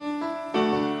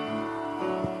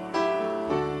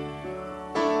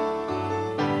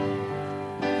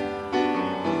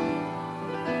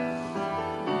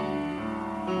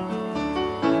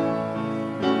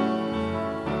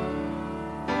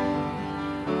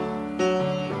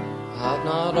I've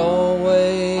not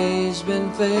always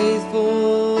been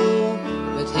faithful,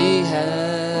 but He has.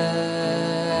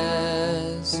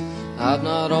 I've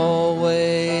not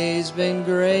always been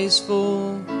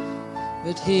graceful,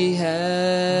 but He has.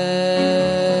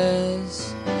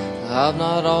 I've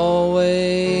not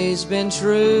always been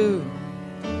true,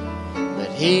 but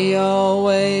He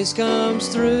always comes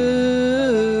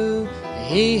through.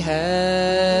 He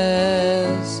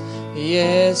has,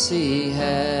 yes He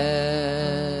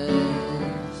has.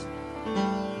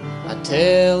 I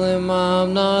tell Him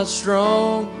I'm not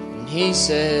strong, and He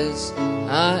says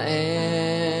I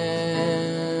am.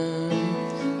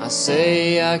 I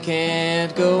say I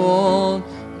can't go on,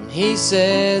 and He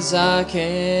says I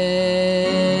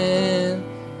can.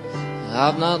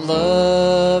 I've not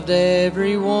loved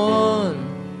everyone,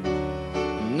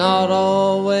 not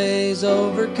always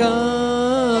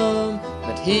overcome,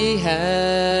 but He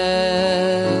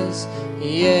has,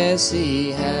 yes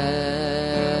He has.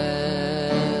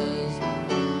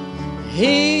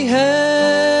 He has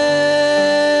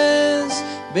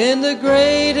been the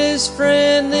greatest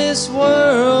friend this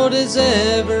world has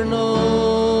ever known.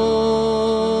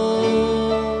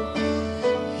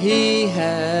 He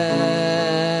has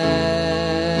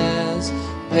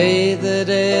paid the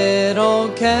debt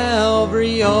on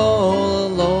Calvary all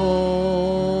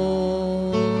alone.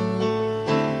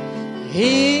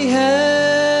 He has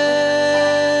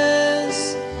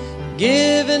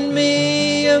given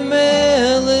me a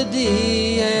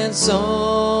melody and song.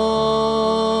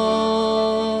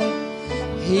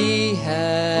 He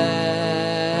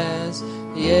has,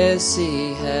 yes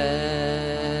He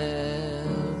has.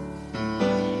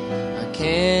 I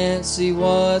can't see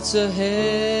what's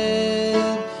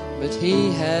ahead, but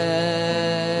He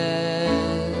has.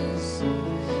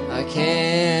 I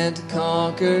can't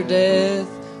conquer death,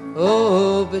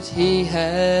 oh, but He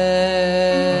has.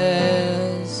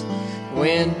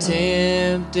 When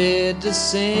tempted to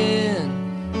sin,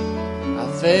 I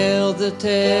failed the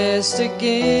test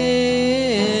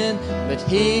again, but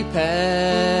He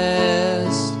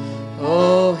passed,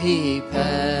 oh, He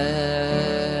passed.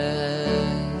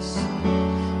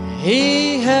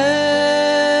 He has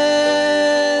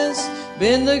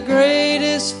been the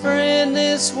greatest friend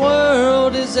this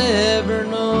world has ever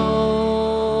known.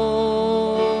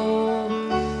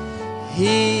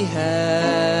 He has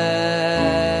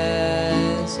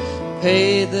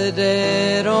paid the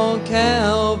debt on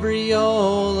Calvary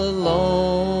all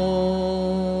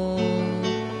alone.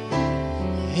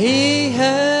 He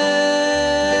has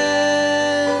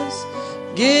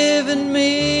given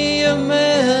me a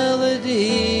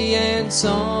melody and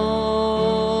song.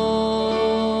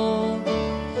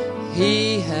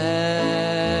 He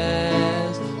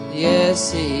has,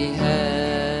 yes He has.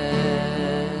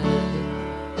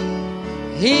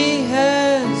 He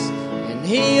has, and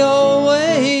He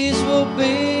always will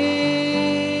be.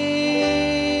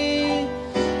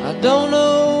 I don't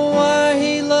know why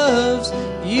He loves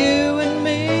you and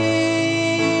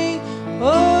me,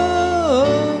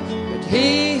 oh, but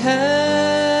He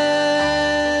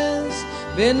has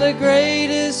been the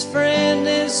greatest friend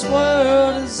this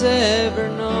world has ever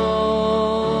known.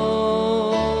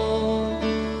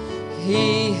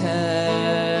 He has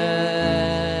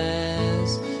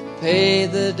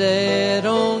paid the debt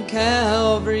on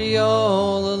Calvary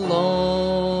all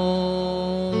alone.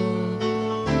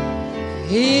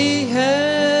 He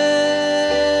has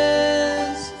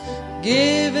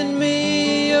given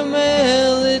me a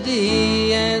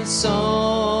melody and song.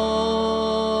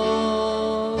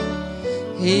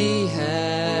 He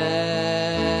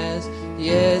has,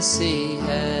 yes He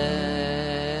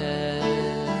has.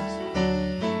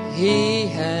 He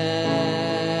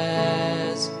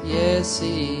has, yes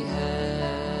He has.